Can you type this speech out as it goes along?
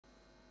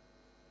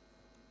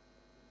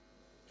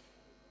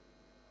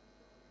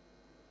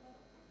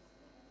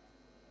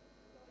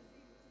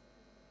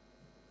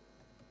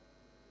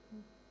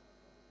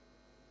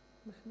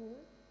more.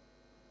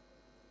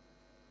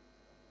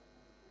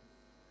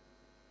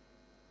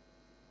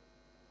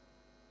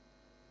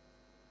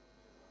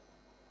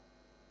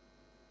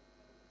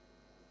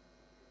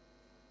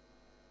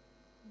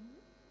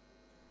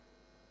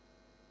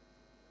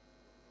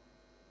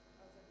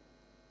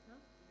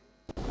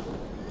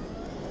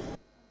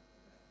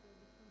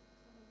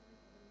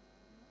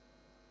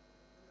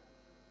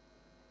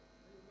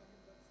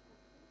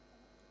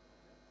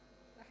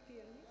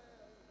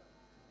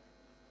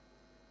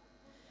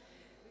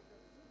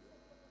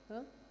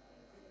 Huh?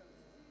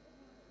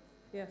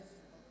 Yes.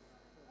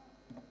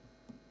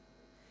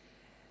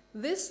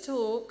 This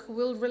talk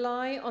will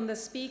rely on the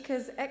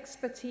speaker's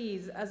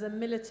expertise as a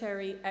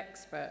military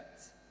expert,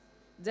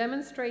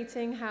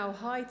 demonstrating how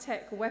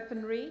high-tech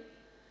weaponry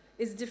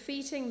is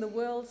defeating the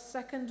world's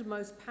second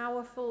most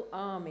powerful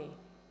army.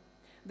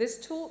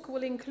 This talk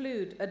will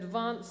include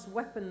advanced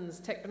weapons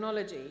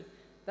technology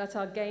that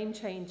are game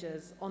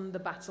changers on the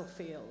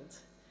battlefield.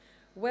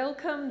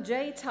 Welcome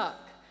Jaytuck,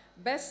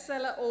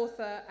 bestseller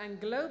author and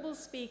global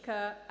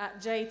speaker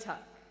at jaytuck.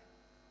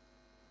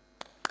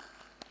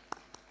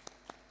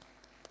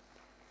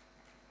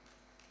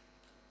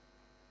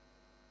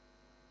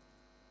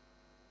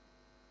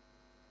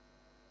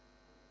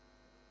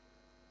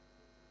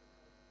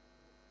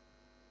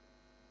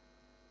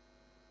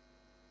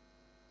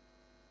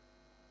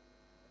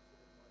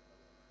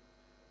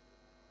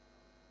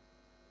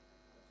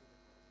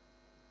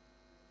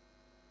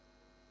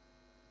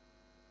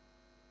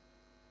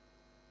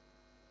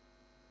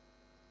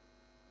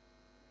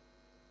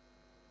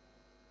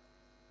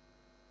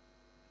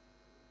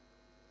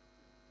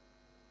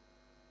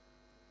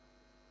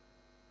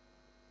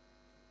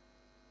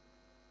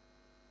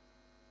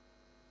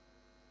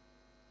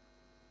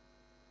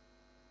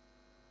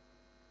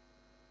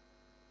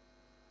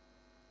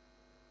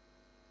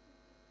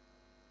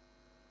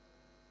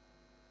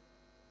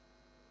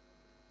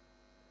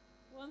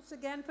 Once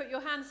again, put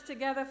your hands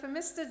together for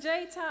Mr.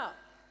 Jaytuck.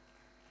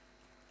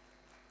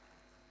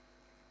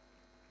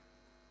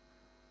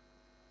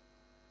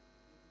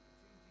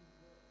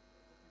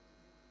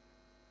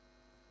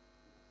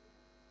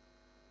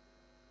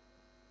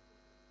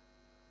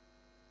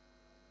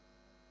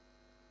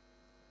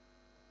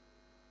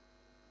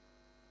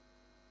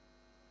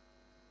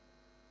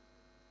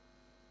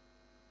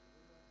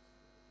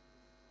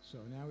 So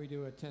now we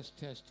do a test,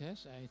 test,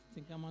 test. I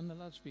think I'm on the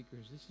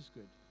loudspeakers. This is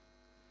good.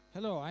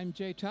 Hello, I'm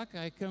jaytuck.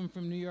 I come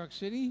from New York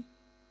City.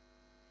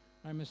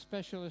 I'm a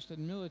specialist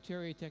in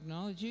military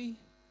technology.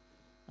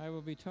 I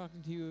will be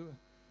talking to you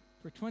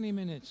for 20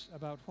 minutes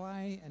about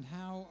why and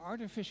how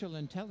artificial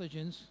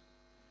intelligence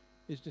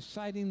is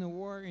deciding the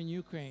war in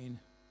Ukraine.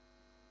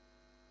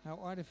 How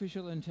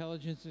artificial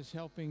intelligence is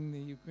helping the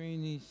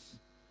Ukrainians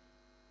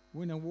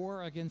win a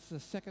war against the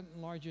second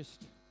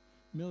largest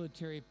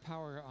military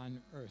power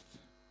on earth.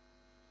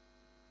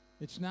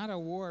 It's not a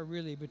war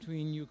really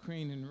between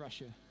Ukraine and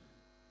Russia.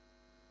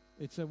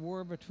 It's a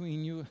war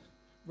between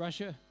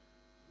Russia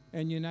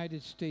and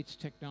United States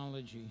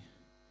technology,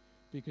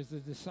 because the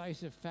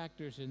decisive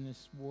factors in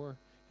this war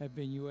have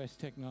been U.S.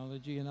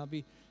 technology. And I'll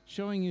be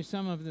showing you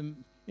some of the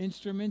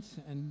instruments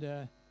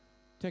and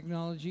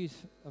technologies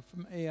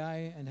from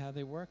AI and how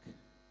they work.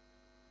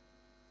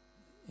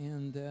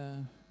 And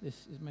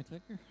this is my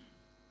clicker?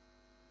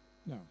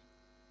 No.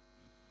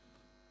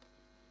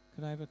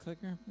 Could I have a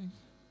clicker, please?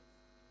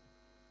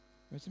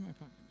 What's in my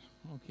pocket?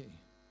 Okay.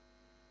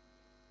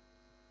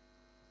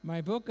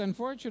 My book,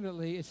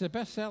 unfortunately, it's a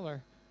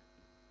bestseller,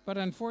 but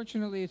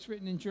unfortunately it's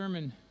written in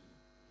German.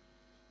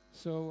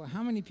 So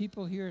how many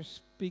people here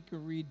speak or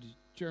read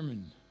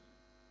German?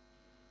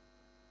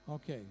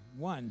 Okay,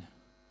 one.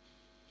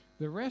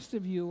 The rest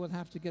of you will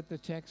have to get the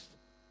text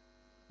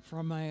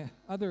from my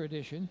other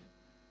edition.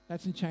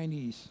 That's in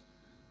Chinese.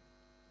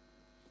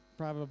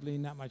 Probably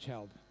not much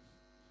help.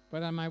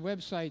 But on my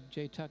website,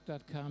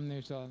 jaytuck.com,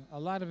 there's a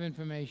lot of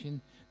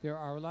information. There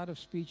are a lot of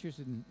speeches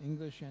in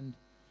English and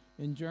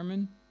in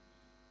German.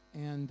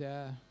 And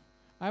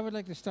I would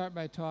like to start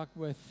by talk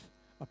with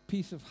a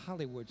piece of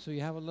Hollywood, so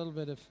you have a little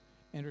bit of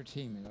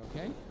entertainment,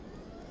 okay?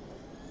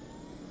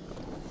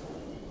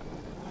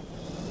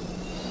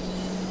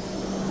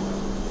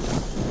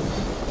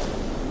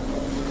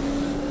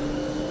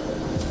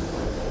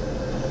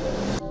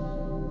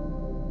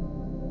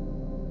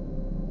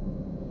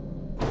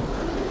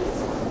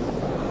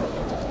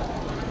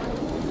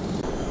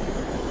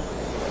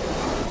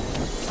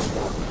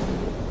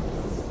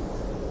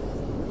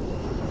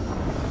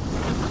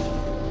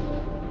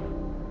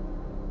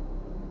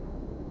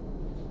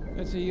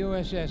 It's a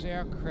USS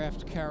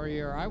aircraft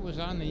carrier. I was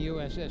on the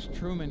USS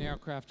Truman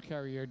aircraft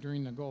carrier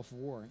during the Gulf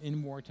War,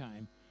 in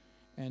wartime,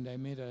 and I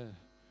made a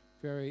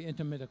very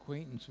intimate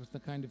acquaintance with the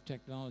kind of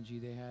technology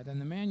they had. And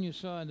the man you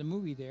saw in the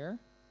movie there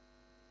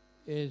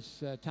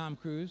is Tom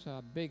Cruise,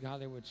 a big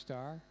Hollywood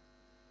star.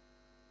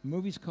 The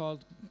movie's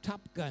called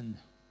Top Gun.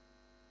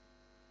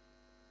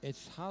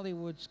 It's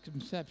Hollywood's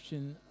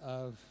conception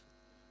of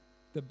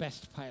the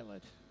best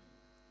pilot.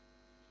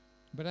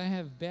 But I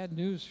have bad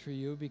news for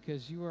you,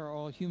 because you are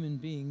all human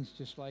beings,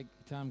 just like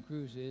Tom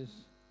Cruise is.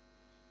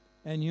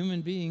 And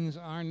human beings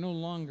are no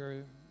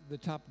longer the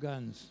top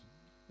guns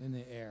in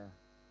the air.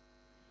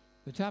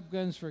 The top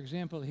guns, for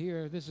example,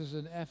 here, this is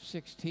an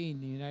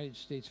F-16, the United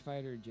States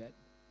fighter jet.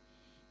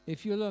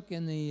 If you look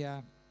in the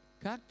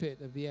cockpit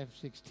of the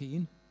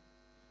F-16,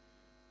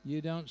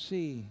 you don't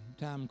see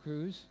Tom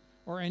Cruise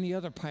or any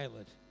other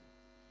pilot.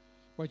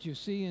 What you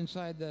see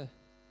inside the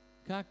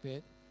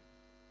cockpit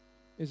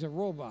is a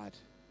robot.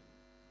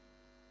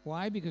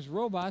 Why? Because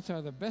robots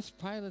are the best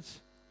pilots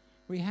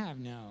we have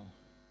now.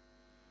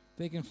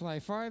 They can fly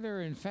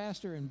farther and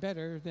faster and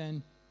better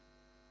than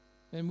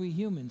we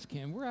humans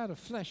can. We're out of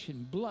flesh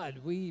and blood.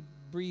 We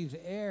breathe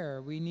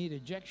air. We need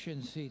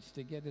ejection seats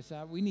to get us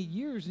out. We need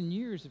years and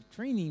years of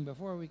training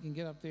before we can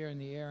get up there in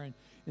the air and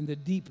in the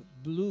deep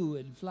blue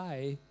and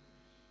fly.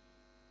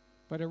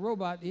 But a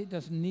robot, it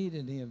doesn't need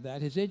any of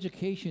that. His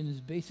education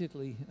is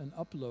basically an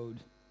upload,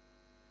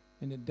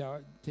 and it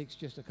takes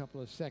just a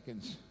couple of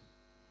seconds.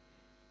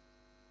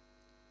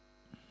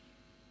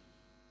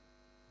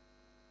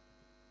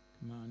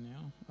 Come on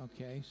now.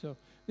 Okay, so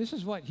this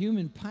is what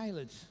human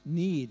pilots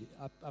need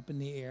up in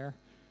the air.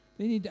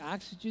 They need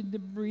oxygen to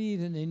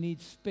breathe, and they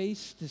need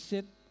space to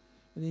sit,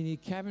 and they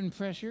need cabin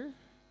pressure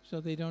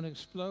so they don't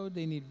explode.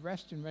 They need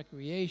rest and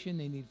recreation.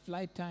 They need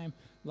flight time,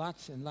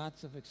 lots and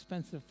lots of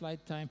expensive flight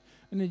time.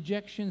 An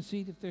ejection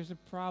seat if there's a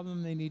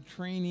problem. They need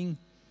training,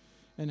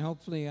 and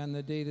hopefully on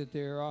the day that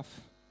they're off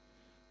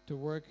to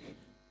work,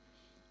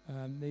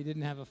 they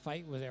didn't have a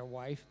fight with their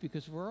wife,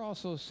 because we're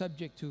also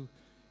subject to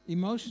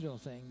emotional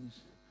things.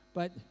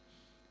 But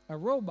a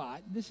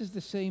robot, this is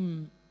the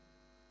same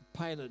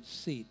pilot's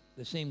seat,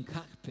 the same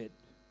cockpit,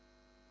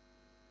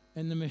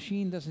 and the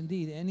machine doesn't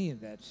need any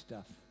of that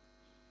stuff,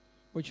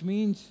 which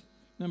means,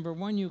 number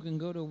one, you can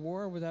go to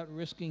war without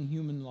risking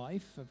human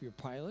life of your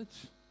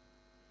pilots.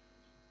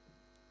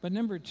 But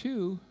number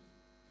two,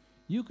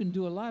 you can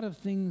do a lot of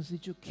things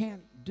that you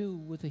can't do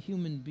with a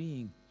human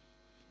being.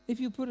 If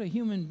you put a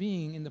human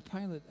being in the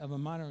pilot of a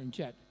modern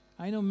jet,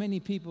 I know many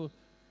people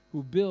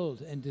who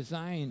build and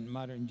design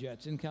modern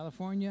jets in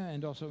California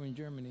and also in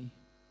Germany.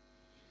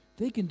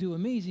 They can do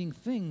amazing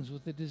things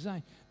with the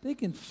design. They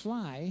can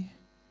fly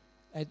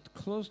at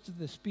close to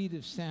the speed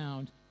of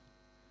sound,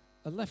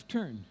 a left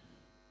turn.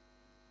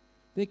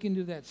 They can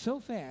do that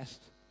so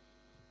fast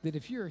that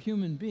if you're a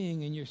human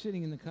being and you're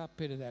sitting in the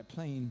cockpit of that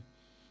plane,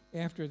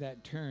 after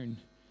that turn,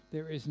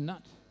 there is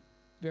not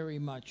very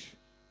much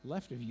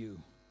left of you.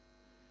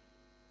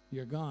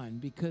 You're gone,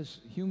 because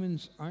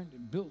humans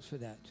aren't built for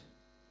that.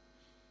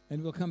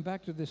 And we'll come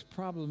back to this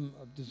problem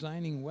of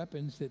designing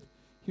weapons that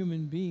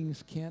human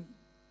beings can't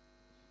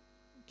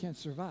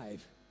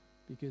survive,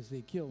 because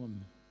they kill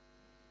them.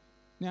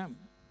 Now,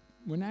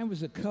 when I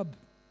was a cub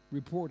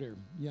reporter,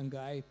 young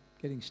guy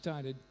getting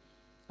started,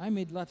 I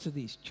made lots of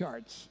these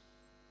charts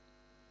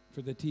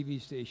for the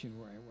TV station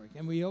where I worked.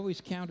 And we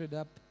always counted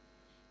up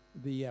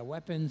the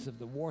weapons of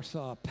the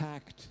Warsaw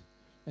Pact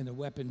and the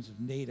weapons of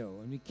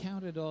NATO. And we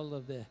counted all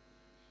of the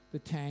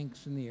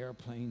tanks and the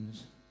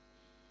airplanes.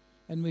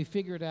 And we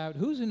figured out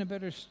who's in a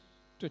better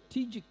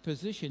strategic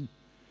position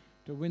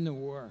to win the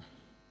war.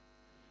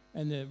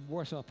 And the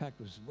Warsaw Pact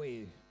was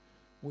way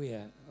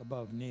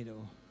above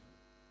NATO.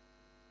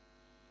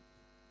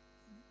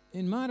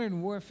 In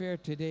modern warfare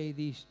today,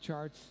 these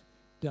charts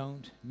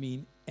don't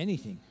mean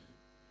anything,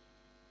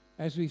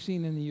 as we've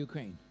seen in the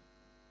Ukraine.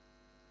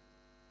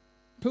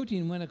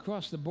 Putin went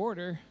across the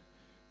border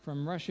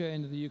from Russia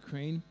into the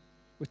Ukraine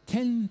with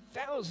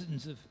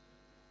 10,000s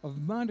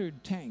of modern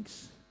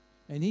tanks.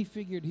 And he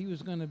figured he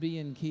was going to be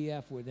in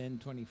Kiev within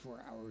 24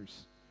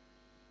 hours.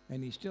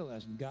 And he still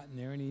hasn't gotten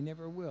there, and he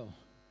never will.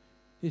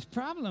 His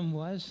problem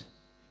was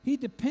he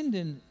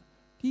depended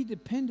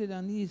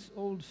on these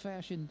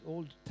old-fashioned,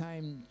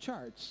 old-time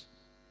charts,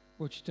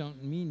 which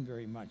don't mean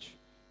very much.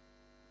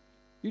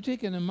 You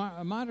take a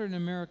modern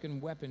American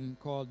weapon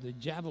called the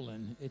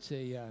Javelin. It's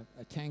a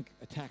tank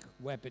attack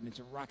weapon. It's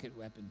a rocket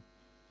weapon.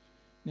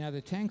 Now,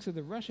 the tanks of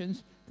the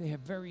Russians, they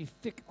have very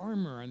thick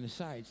armor on the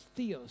sides.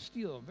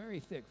 Steel, very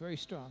thick, very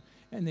strong.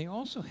 And they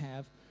also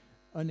have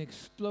an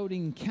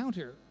exploding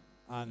counter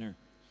armor.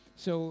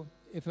 So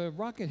if a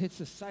rocket hits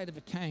the side of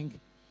a tank,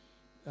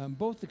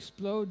 both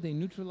explode, they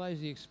neutralize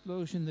the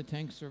explosion, the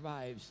tank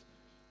survives.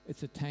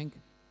 It's a tank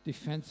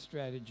defense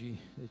strategy.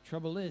 The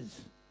trouble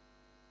is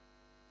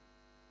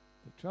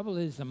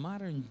the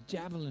modern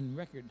Javelin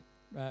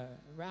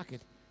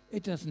rocket,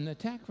 it doesn't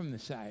attack from the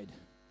side.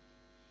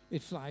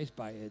 It flies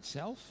by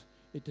itself.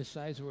 It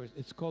decides where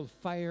it's called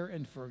fire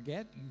and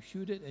forget. You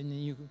shoot it, and then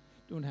you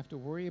don't have to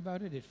worry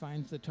about it. It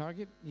finds the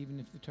target, even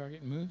if the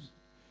target moves.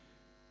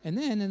 And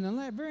then, in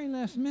the very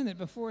last minute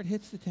before it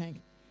hits the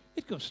tank,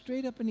 it goes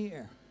straight up in the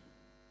air.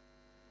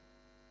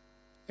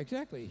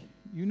 Exactly.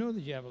 You know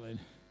the Javelin.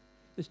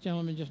 This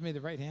gentleman just made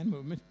the right-hand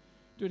movement.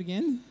 Do it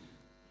again.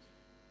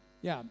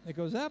 Yeah, it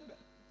goes up,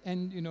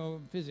 and,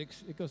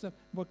 physics, it goes up.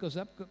 What goes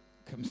up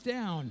comes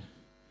down,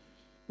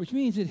 which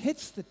means it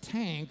hits the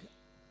tank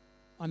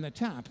on the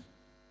top.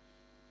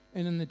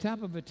 And on the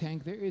top of a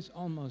tank, there is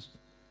almost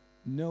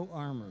no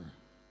armor,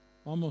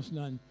 almost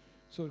none.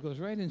 So it goes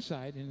right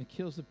inside and it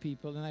kills the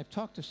people. And I've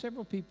talked to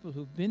several people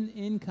who've been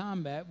in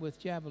combat with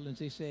javelins.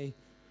 They say,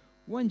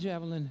 one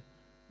javelin,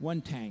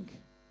 one tank.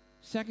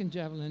 Second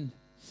javelin,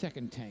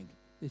 second tank.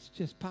 It's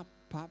just pop,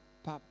 pop,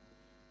 pop.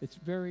 It's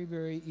very,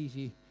 very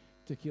easy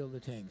to kill the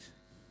tanks.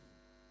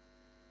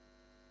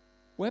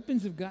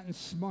 Weapons have gotten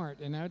smart,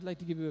 and I'd like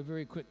to give you a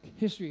very quick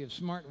history of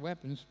smart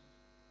weapons.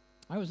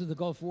 I was in the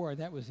Gulf War.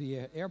 That was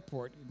the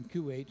airport in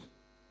Kuwait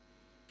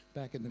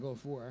back in the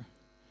Gulf War.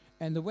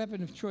 And the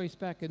weapon of choice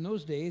back in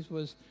those days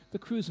was the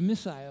cruise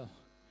missile.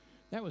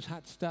 That was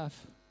hot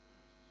stuff.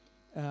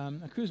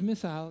 A cruise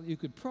missile, you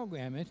could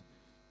program it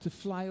to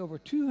fly over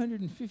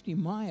 250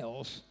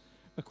 miles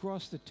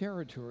across the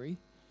territory.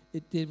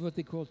 It did what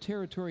they call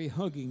territory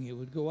hugging. It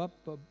would go up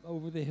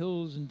over the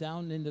hills and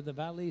down into the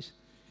valleys,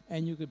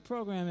 and you could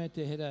program it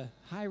to hit a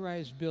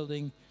high-rise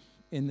building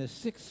in the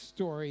 6th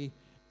story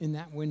in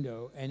that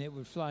window, and it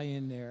would fly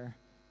in there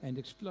and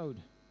explode.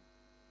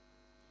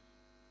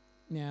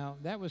 Now,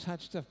 that was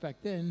hot stuff back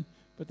then,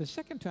 but the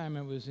second time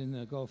I was in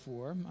the Gulf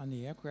War on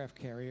the aircraft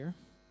carrier,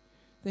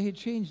 they had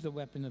changed the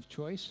weapon of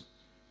choice,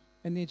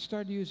 and they'd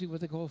started using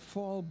what they call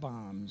fall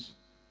bombs.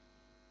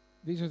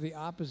 These are the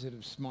opposite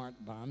of smart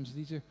bombs.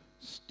 These are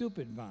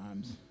stupid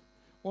bombs.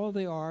 All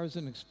they are is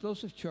an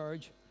explosive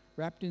charge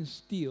wrapped in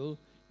steel.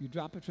 You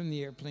drop it from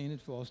the airplane, it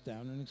falls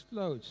down and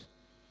explodes.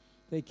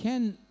 They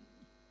can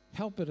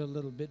help it a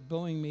little bit.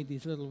 Boeing made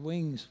these little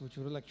wings which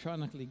would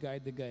electronically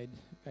guide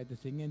the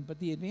thing in. But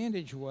the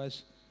advantage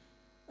was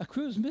a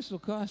cruise missile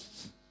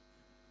costs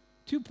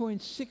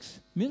 $2.6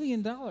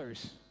 million.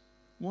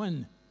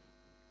 One.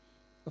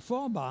 A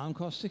fall bomb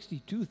costs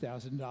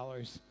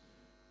 $62,000.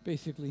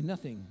 Basically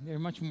nothing. They're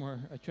much more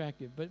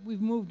attractive. But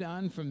we've moved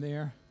on from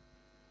there.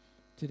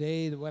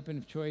 Today, the weapon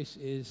of choice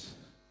is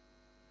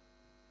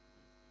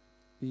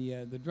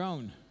the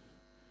drone.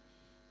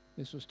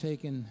 This was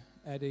taken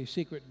at a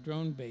secret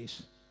drone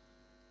base.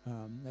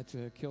 That's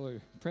a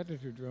killer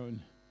predator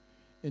drone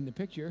in the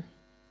picture.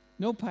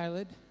 No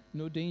pilot,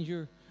 no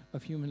danger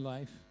of human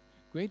life.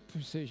 Great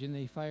precision.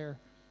 They fire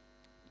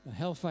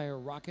Hellfire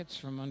rockets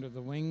from under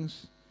the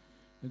wings.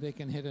 They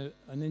can hit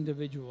an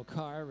individual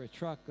car, a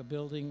truck, a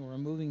building, or a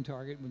moving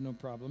target with no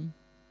problem.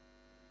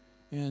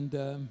 And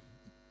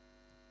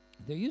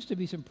there used to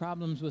be some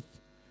problems with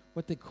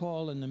what they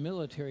call in the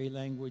military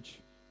language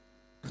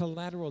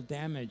collateral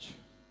damage.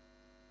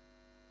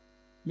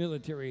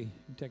 Military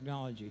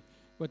technology.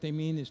 What they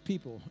mean is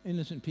people,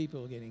 innocent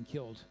people getting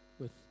killed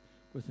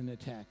with an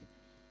attack.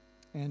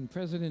 And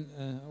President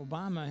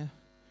Obama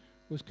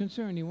was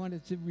concerned. He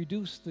wanted to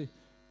reduce the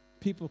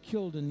people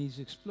killed in these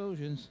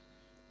explosions.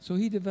 So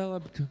he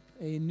developed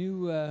a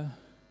new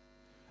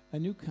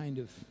kind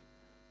of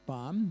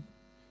bomb,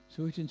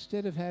 so which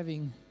instead of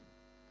having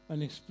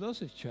an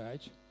explosive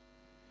charge,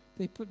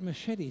 they put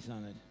machetes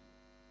on it,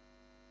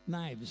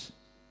 knives.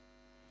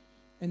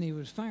 And they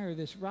would fire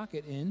this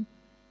rocket in,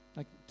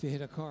 like to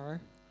hit a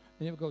car,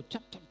 and it would go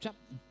chop, chop, chop.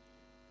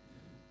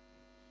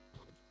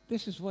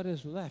 This is what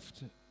is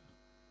left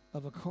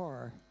of a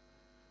car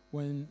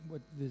when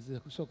what is the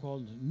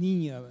so-called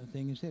Nina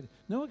thing is hit.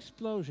 No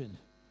explosion.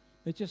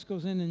 It just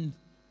goes in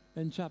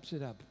and chops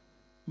it up.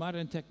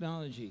 Modern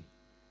technology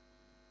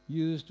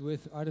used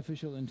with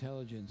artificial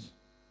intelligence.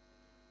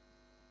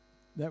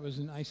 That was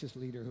an ISIS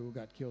leader who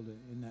got killed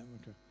in that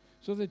winter.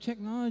 So the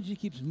technology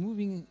keeps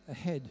moving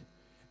ahead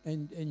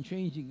and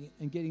changing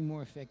and getting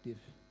more effective.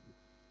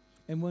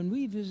 And when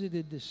we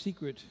visited the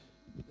secret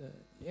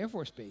Air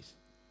Force base,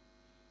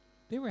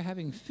 they were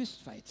having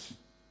fist fights.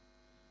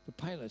 The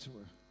pilots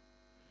were.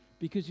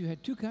 Because you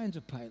had two kinds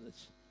of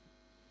pilots.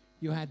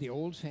 You had the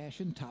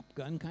old-fashioned Top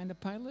Gun kind of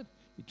pilot.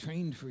 He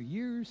trained for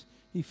years.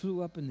 He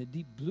flew up in the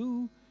deep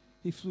blue.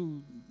 He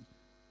flew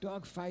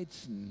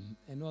dogfights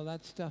and all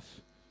that stuff.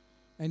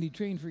 And he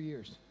trained for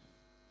years.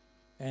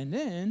 And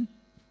then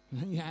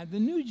you had the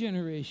new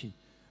generation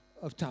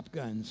of Top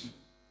Guns.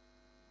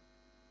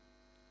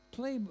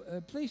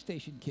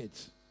 PlayStation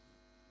kids.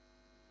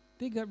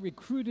 They got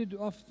recruited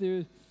off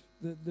the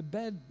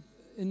bed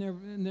in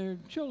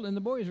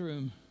the boys'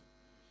 room.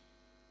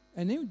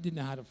 And they didn't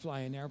know how to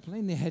fly an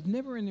airplane. They had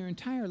never in their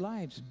entire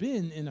lives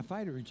been in a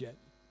fighter jet.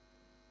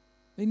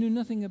 They knew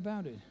nothing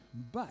about it.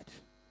 But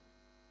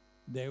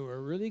they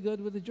were really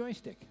good with a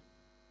joystick.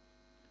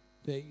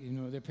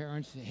 Their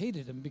parents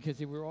hated them because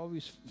they were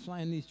always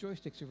flying these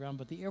joysticks around.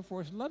 But the Air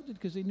Force loved it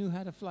because they knew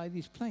how to fly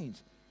these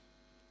planes.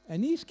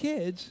 And these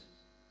kids,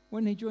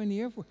 when they joined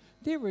the Air Force,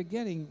 they were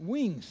getting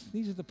wings.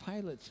 These are the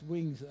pilots'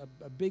 wings,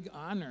 a big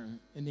honor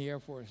in the Air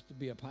Force to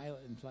be a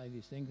pilot and fly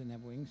these things and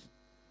have wings.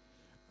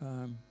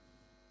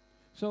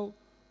 So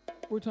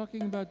we're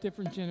talking about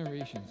different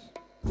generations.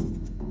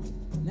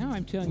 Now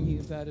I'm telling you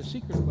about a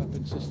secret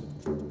weapon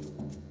system.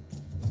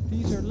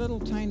 These are little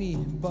tiny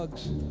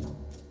bugs.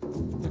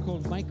 They're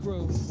called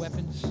micro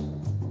weapons.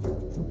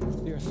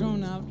 They are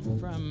thrown out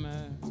from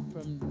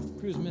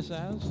cruise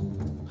missiles,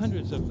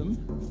 hundreds of them,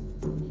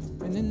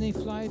 and then they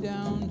fly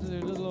down to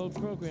their little old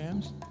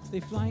programs.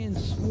 They fly in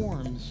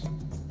swarms.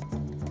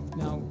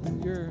 Now,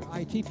 you're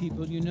IT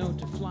people, you know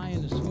to fly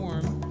in a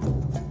swarm,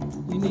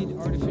 you need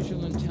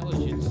artificial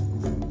intelligence.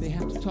 They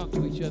have to talk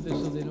to each other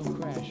so they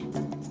don't crash.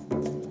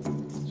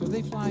 So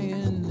they fly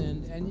in,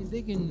 and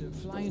they can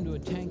fly into a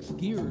tank's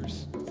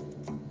gears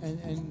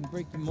and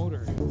break the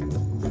motor.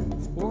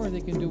 Or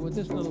they can do what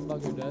this little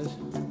bugger does.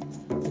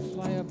 They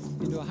fly up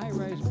into a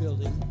high-rise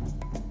building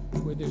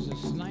where there's a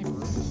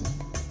sniper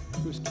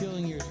who's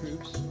killing your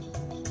troops,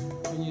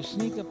 and you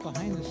sneak up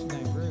behind the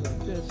sniper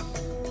like this,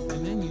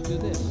 and then you do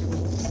this.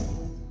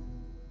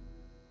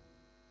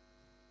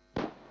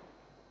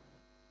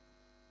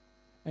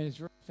 And it's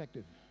very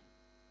effective.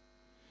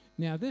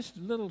 Now, this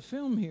little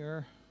film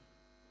here,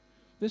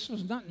 this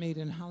was not made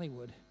in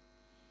Hollywood.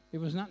 It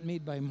was not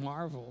made by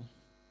Marvel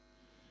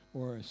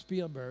or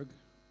Spielberg.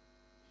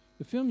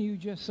 The film you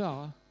just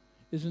saw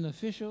is an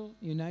official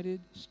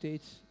United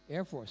States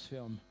Air Force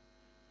film.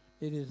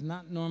 It is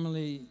not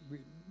normally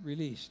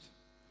released.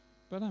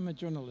 But I'm a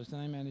journalist,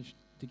 and I managed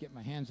to get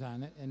my hands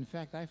on it. And in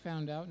fact, I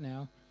found out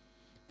now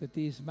that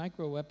these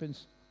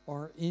micro-weapons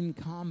are in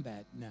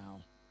combat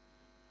now.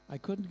 I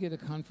couldn't get a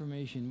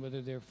confirmation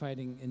whether they're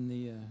fighting in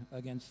the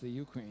against the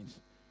Ukrainians.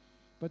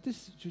 But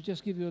this should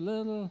just give you a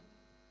little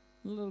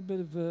bit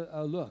of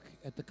a look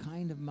at the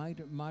kind of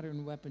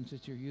modern weapons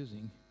that you're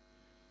using.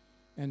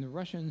 And the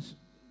Russians,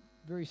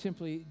 very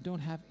simply, don't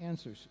have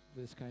answers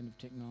for this kind of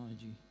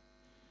technology.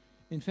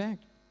 In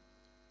fact,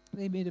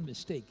 they made a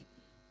mistake.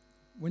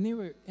 When they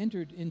were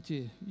entered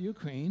into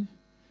Ukraine,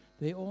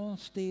 they all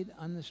stayed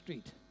on the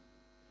street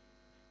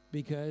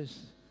because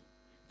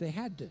they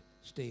had to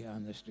stay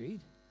on the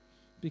street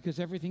because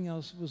everything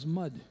else was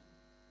mud.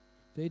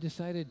 They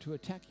decided to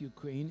attack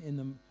Ukraine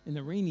in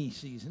the rainy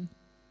season,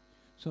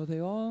 so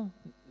they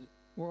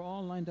were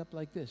all lined up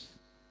like this,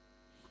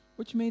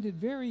 which made it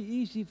very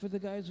easy for the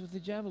guys with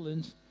the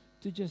javelins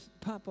to just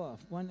pop off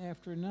one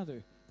after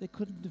another. They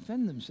couldn't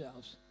defend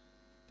themselves.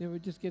 They were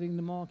just getting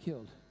them all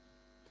killed.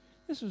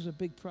 This was a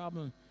big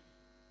problem,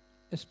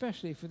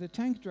 especially for the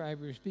tank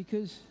drivers,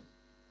 because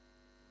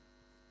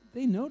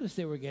they noticed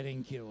they were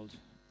getting killed,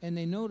 and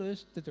they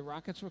noticed that the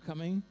rockets were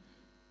coming.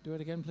 Do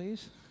it again,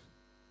 please.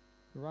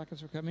 The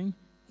rockets were coming,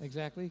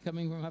 exactly,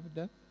 coming from up and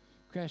down,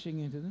 crashing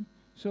into them.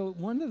 So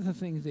one of the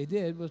things they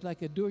did was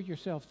like a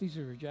do-it-yourself. These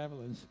are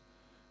javelins.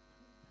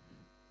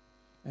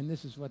 And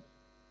this is what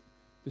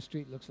the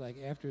street looks like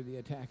after the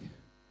attack.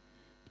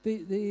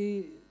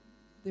 They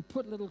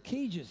put little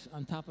cages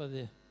on top of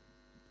the...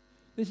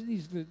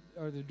 These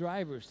are the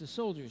drivers, the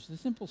soldiers, the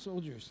simple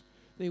soldiers.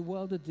 They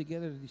welded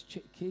together these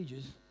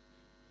cages.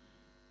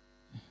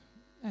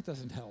 That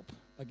doesn't help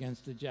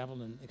against the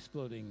javelin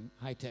exploding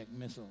high-tech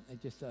missile. It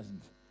just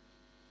doesn't.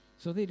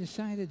 So they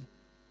decided,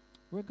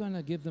 we're going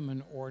to give them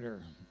an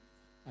order.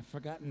 I've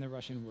forgotten the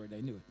Russian word.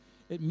 I knew it.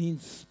 It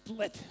means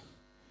split.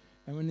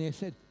 And when they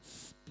said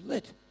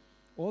split,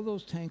 all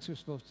those tanks were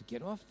supposed to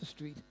get off the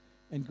street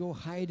and go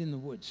hide in the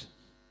woods.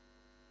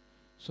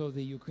 So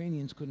the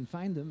Ukrainians couldn't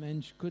find them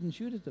and couldn't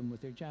shoot at them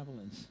with their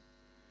javelins.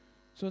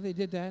 So they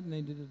did that, and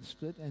they did the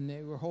split, and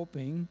they were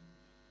hoping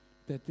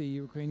that the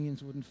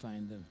Ukrainians wouldn't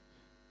find them.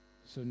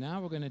 So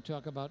now we're going to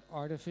talk about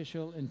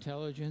artificial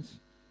intelligence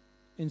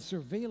in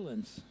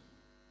surveillance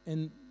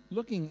and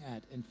looking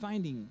at and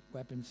finding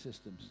weapon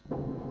systems.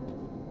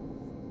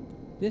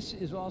 This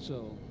is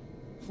also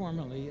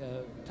formerly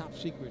a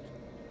top-secret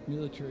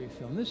military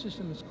film. This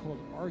system is called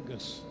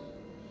Argus.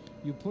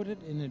 You put it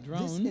in a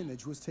drone, this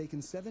image was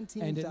taken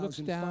 17, and it looks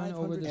down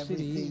over the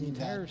city, the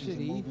entire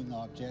city.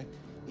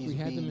 We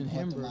had them in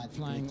Hamburg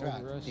flying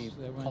over us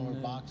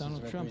when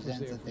Donald Trump was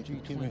there for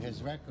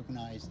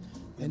G20.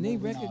 And they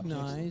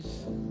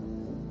recognize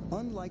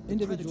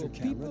individual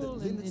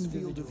people and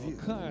individual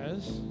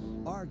cars.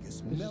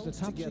 Argus melds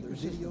together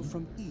video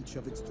from each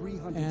of its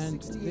 368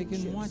 and they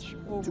can watch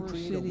over a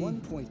city.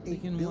 They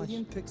can watch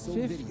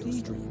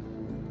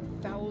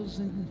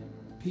 50,000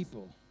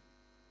 people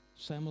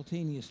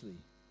simultaneously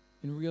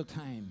in real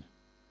time.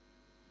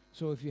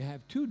 So if you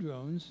have 2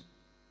 drones,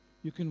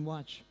 you can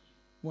watch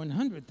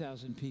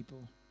 100,000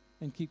 people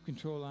and keep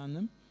control on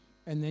them,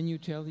 and then you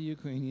tell the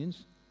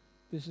Ukrainians,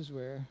 this is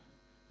where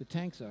the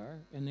tanks are,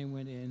 and they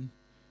went in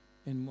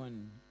and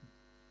won.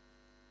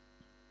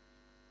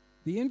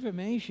 The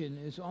information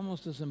is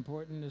almost as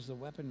important as the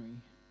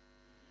weaponry.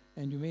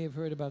 And you may have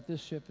heard about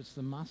this ship, it's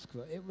the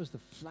Moskva. It was the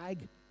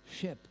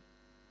flagship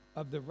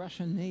of the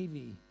Russian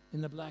Navy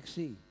in the Black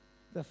Sea.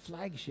 The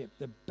flagship,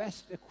 the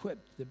best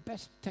equipped, the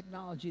best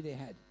technology they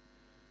had.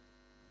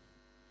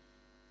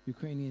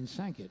 Ukrainians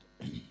sank it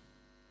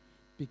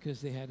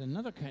because they had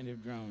another kind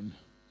of drone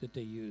that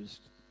they used.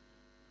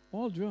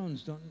 All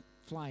drones don't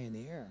fly in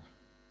the air.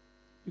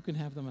 You can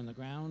have them on the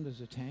ground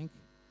as a tank,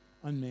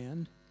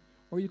 unmanned,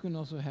 or you can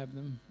also have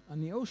them on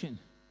the ocean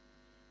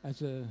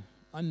as an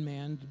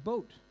unmanned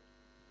boat.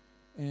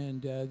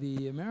 And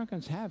the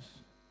Americans have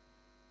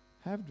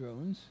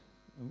drones.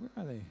 Where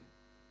are they?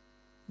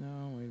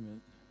 No, wait a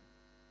minute.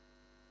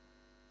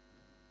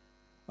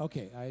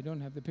 Okay, I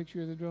don't have the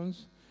picture of the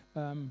drones.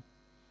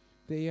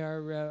 They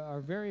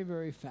are very,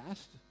 very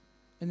fast,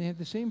 and they have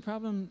the same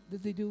problem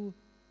that they do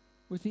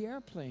with the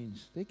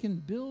airplanes. They can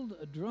build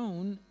a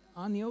drone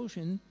on the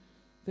ocean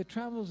that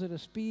travels at a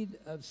speed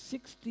of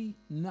 60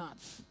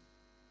 knots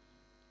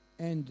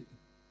and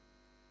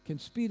can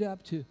speed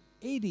up to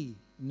 80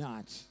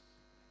 knots.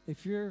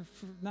 If you're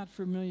not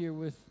familiar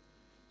with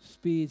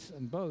speeds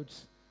on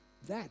boats,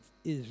 that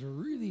is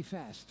really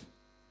fast.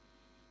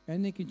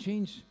 And they can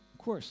change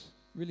course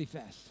really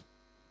fast.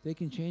 They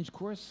can change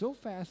course so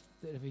fast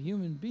that if a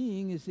human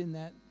being is in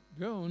that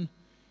drone,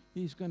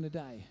 he's going to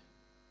die.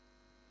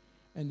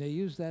 And they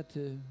use that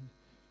to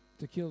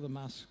kill the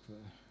Moskva.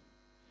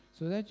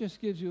 So that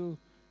just gives you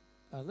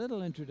a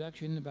little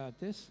introduction about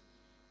this.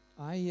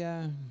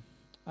 I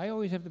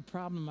always have the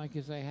problem,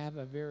 because I have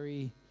a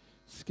very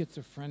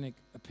schizophrenic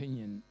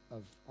opinion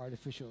of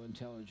artificial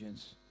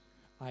intelligence.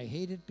 I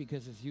hate it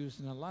because it's used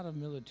in a lot of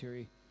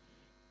military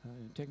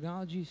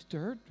technologies to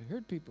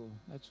hurt people.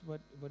 That's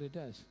what it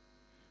does.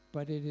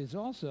 But it is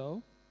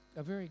also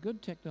a very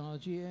good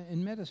technology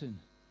in medicine.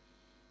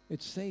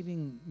 It's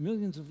saving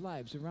millions of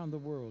lives around the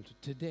world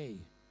today,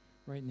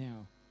 right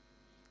now.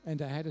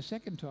 And I had a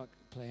second talk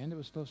planned. It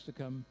was supposed to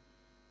come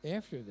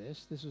after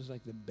this. This was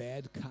like the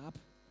bad cop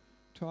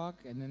talk,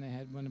 and then I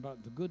had one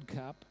about the good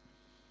cop.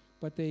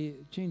 But they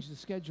changed the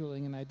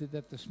scheduling, and I did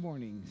that this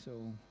morning,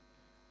 so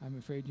I'm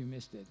afraid you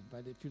missed it.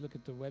 But if you look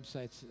at the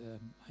websites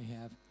I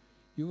have,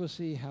 you will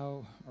see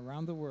how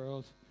around the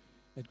world,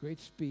 at great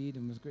speed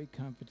and with great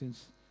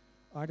competence,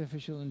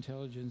 artificial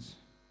intelligence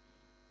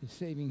is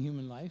saving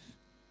human life.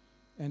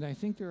 And I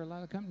think there are a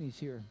lot of companies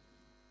here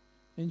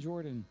in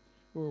Jordan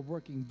who are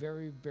working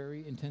very,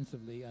 very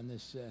intensively on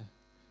this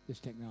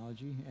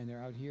technology, and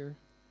they're out here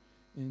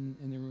in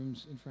the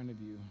rooms in front of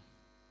you.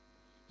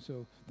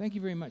 So thank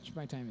you very much.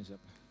 My time is up.